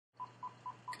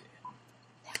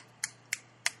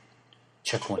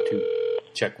Check 1 2.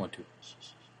 Check 1 2.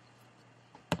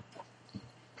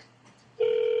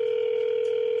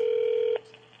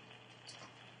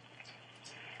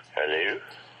 Hello?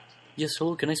 Yes,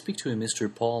 hello. Can I speak to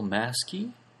Mr. Paul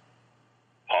Maskey?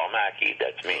 Paul Mackey,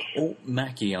 that's me. Oh,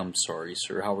 Mackey, I'm sorry,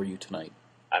 sir. How are you tonight?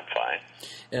 I'm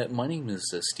fine. My name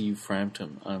is Steve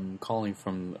Frampton. I'm calling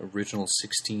from Original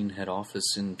 16 head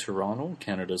office in Toronto,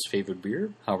 Canada's favorite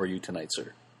beer. How are you tonight,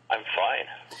 sir? I'm fine.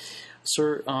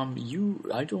 Sir,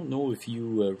 I don't know if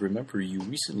you remember, you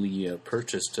recently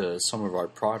purchased some of our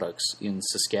products in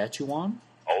Saskatchewan.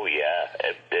 Oh, yeah.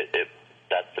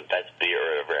 That's the best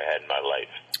beer I've ever had in my life.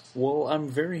 Well, I'm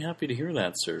very happy to hear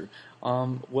that, sir.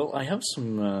 Well, I have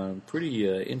some pretty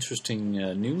interesting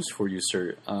news for you,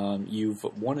 sir. You've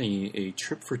won a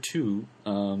trip for two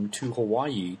to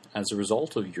Hawaii as a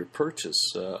result of your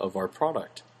purchase of our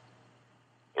product.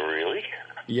 Really?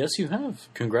 Yes, you have.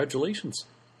 Congratulations.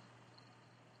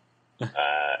 Is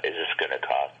this going to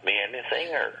cost me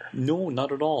anything, or? No,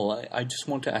 not at all. I just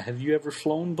want to... Have you ever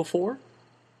flown before?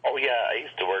 Oh, yeah. I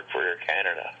used to work for Air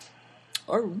Canada.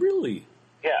 Oh, really?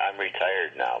 Yeah, I'm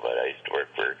retired now, but I used to work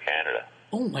for Air Canada.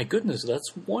 Oh, my goodness.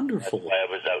 That's wonderful. That's why I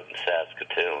was out in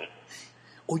Saskatoon.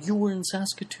 Oh, you were in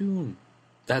Saskatoon.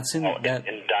 That's in... In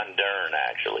Dundurn,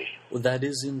 actually. Well, that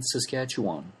is in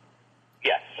Saskatchewan.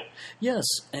 Yes. Yes,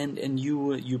 and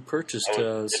you purchased I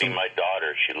was visiting some... my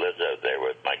daughter. She lives out there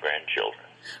with my grandchildren.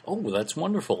 Oh, well, that's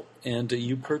wonderful. And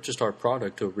you purchased our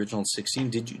product, Original 16.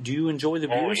 Do you enjoy the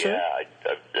beer, sir?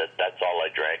 Yeah. That's all I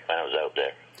drank when I was out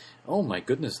there. Oh my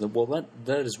goodness! Well,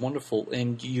 that is wonderful.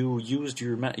 And you used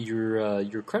your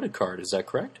credit card. Is that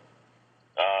correct?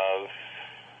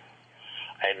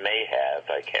 I may have.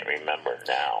 I can't remember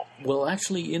now. Well,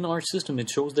 actually, in our system, it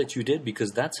shows that you did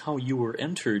because that's how you were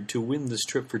entered to win this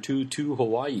trip for two to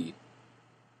Hawaii.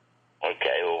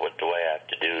 Okay. Well, what do I have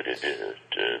to do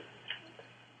to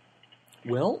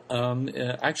Well,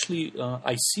 actually,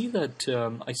 I see that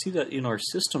in our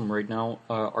system right now.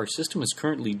 Our system is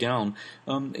currently down.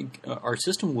 Our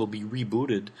system will be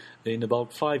rebooted in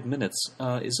about 5 minutes.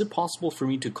 Is it possible for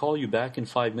me to call you back in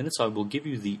 5 minutes? I will give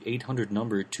you the 800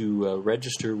 number to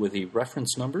register with a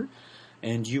reference number,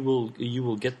 and you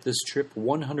will get this trip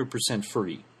 100%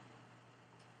 free.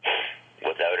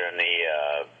 Without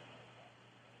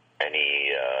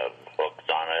any hooks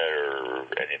on it or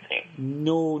anything?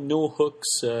 No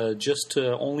hooks. Just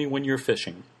only when you're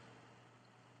fishing.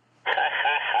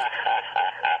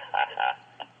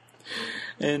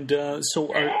 And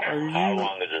so, are you? How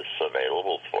long is this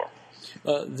available for?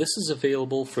 This is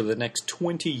available for the next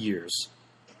 20 years.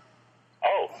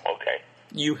 Oh, okay.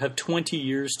 You have 20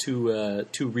 years to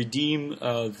redeem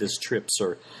this trip,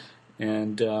 sir,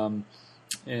 and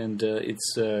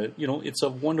it's it's a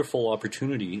wonderful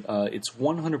opportunity. It's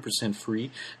 100%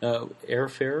 free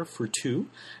airfare for two,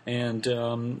 and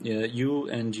you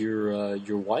and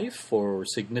your wife or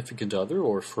significant other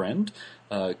or friend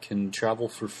can travel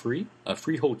for free, a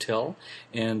free hotel,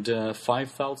 and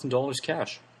 $5,000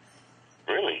 cash.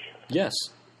 Really? Yes.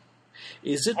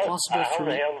 Is it possible for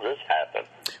me? How the hell did this happen?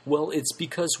 Well, it's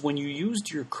because when you used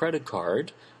your credit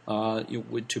card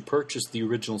to purchase the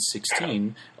Original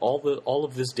 16, all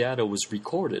of this data was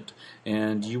recorded,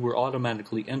 and you were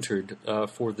automatically entered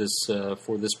for this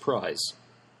prize.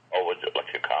 Oh, was it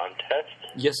like a contest?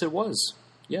 Yes, it was.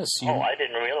 Yes. I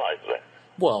didn't realize that.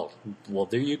 Well,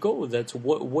 there you go. That's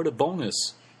what a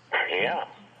bonus. Yeah.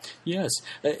 Yes.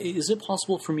 Is it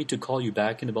possible for me to call you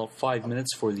back in about 5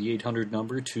 minutes for the 800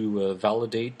 number to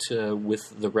validate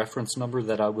with the reference number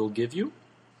that I will give you?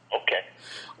 Okay.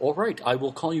 All right. I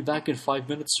will call you back in 5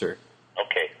 minutes, sir.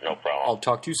 Okay, no problem. I'll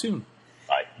talk to you soon.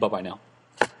 Bye. Bye-bye now.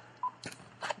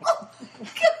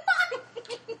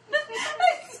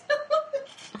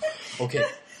 Okay.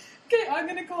 Okay, I'm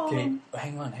gonna call him.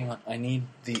 Hang on. I need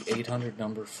the 800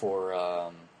 number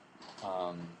for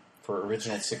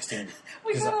Original 16.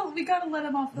 We gotta let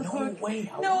him off the hook. No way.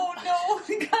 No,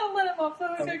 we gotta let him off the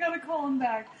hook. I gotta call him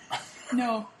back.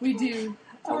 No, we do.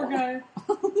 Poor guy.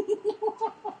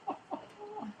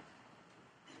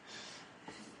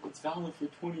 It's valid for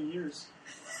 20 years.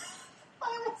 I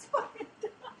almost fucking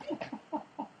died.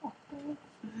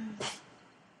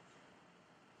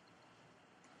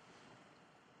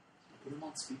 Put him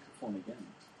on speakerphone again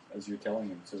as you're telling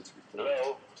him so it's recorded.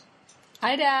 Hello.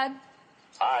 Hi, Dad.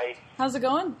 Hi. How's it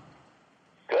going?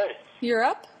 Good. You're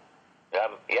up?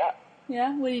 Yeah.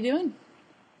 Yeah. What are you doing?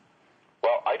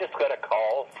 Well, I just got a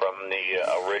call from the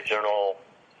Original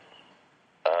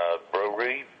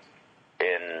brewery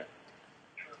in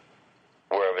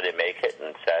wherever they make it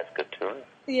in Saskatoon.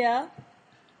 Yeah.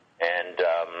 And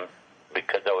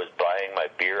because I was buying my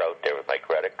beer out there with my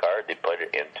credit card, they put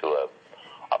it into a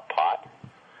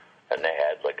and they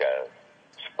had like a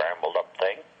scrambled up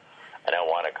thing, and I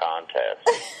won a contest.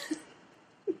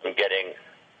 I'm getting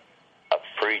a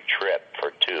free trip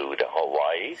for 2 to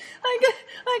Hawaii. I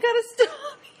gotta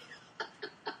stop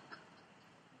you.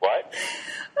 What?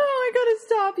 Oh, I gotta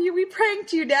stop you. We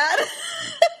pranked you, Dad.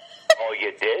 Oh,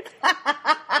 you did?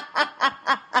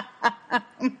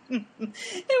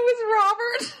 It was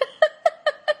Robert.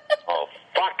 Oh,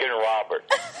 fucking Robert.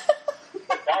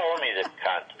 Tell me the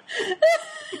cunt.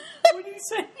 What do you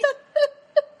say?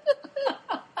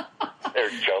 They're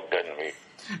joking me.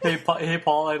 Hey,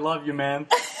 Paul, I love you, man.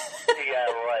 Yeah,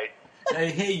 right.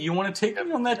 Hey, you want to take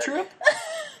me on that trip?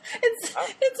 It's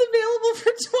available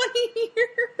for 20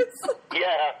 years.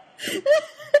 Yeah.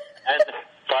 And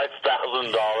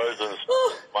 $5,000 in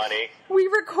money. We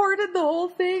recorded the whole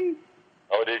thing.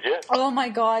 Oh, did you? Oh my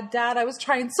God, Dad, I was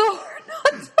trying so hard not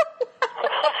to.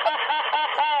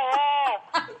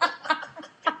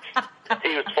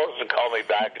 He was supposed to call me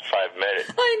back in 5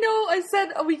 minutes. I know. I said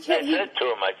we I can't. said to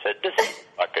him, I said, this is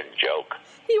a fucking joke.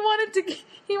 He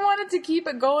wanted to keep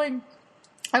it going.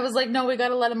 I was like, no, we got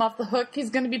to let him off the hook. He's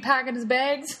going to be packing his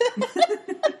bags.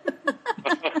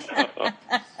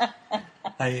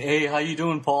 Hey, how you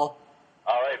doing, Paul?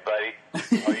 All right, buddy.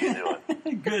 How are you doing?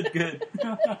 Good.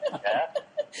 Yeah?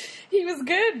 He was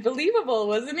good, believable,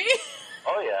 wasn't he?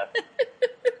 Oh, yeah.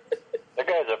 That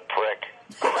guy's a prick.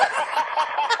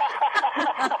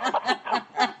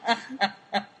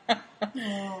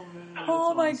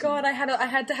 Oh my God, I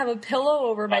had to have a pillow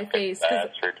over my Fucking face. 'Cause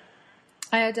bastard.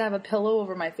 I had to have a pillow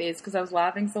over my face because I was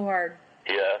laughing so hard.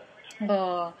 Yeah.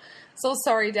 Oh, so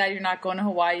sorry, Dad, you're not going to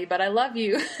Hawaii, but I love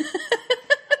you.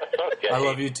 Okay. I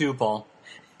love you too, Paul.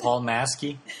 Paul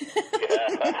Maskey. Yeah.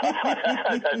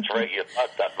 That's right. You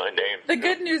fucked up my name. The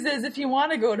good news is, if you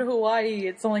want to go to Hawaii,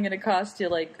 it's only going to cost you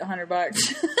like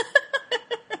 $100.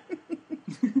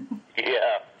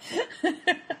 Yeah.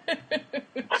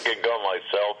 I can go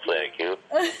myself, thank you.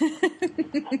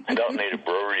 I don't need a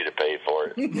brewery to pay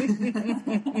for it.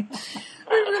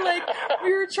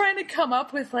 we were trying to come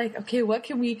up with like, okay, what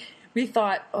can we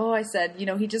thought, I said,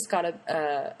 he just got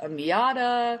a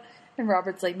Miata, and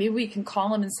Robert's like, maybe we can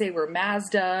call him and say we're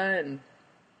Mazda, and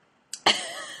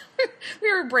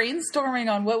we were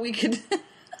brainstorming on what we could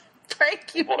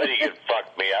prank you What with. you can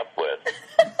fuck me up with?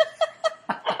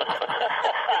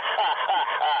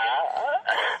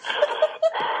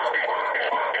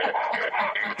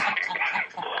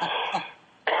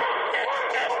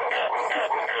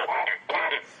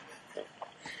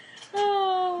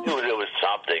 Oh. It was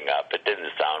something up. It didn't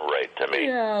sound right to me.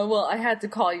 Yeah, well, I had to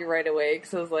call you right away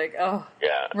because I was like, oh,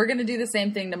 Yeah. we're going to do the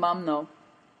same thing to Mom, though.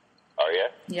 Are you?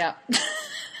 Yeah.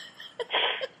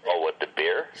 Oh, with the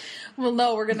beer? Well,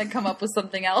 no, we're going to come up with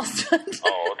something else.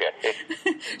 Oh, okay.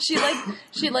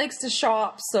 She likes to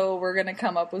shop, so we're going to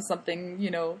come up with something,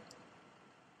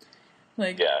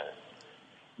 like Yeah.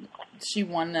 she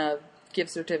won a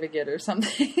gift certificate or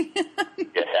something.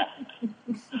 Yeah.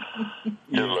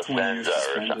 To La Senza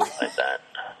or something like that.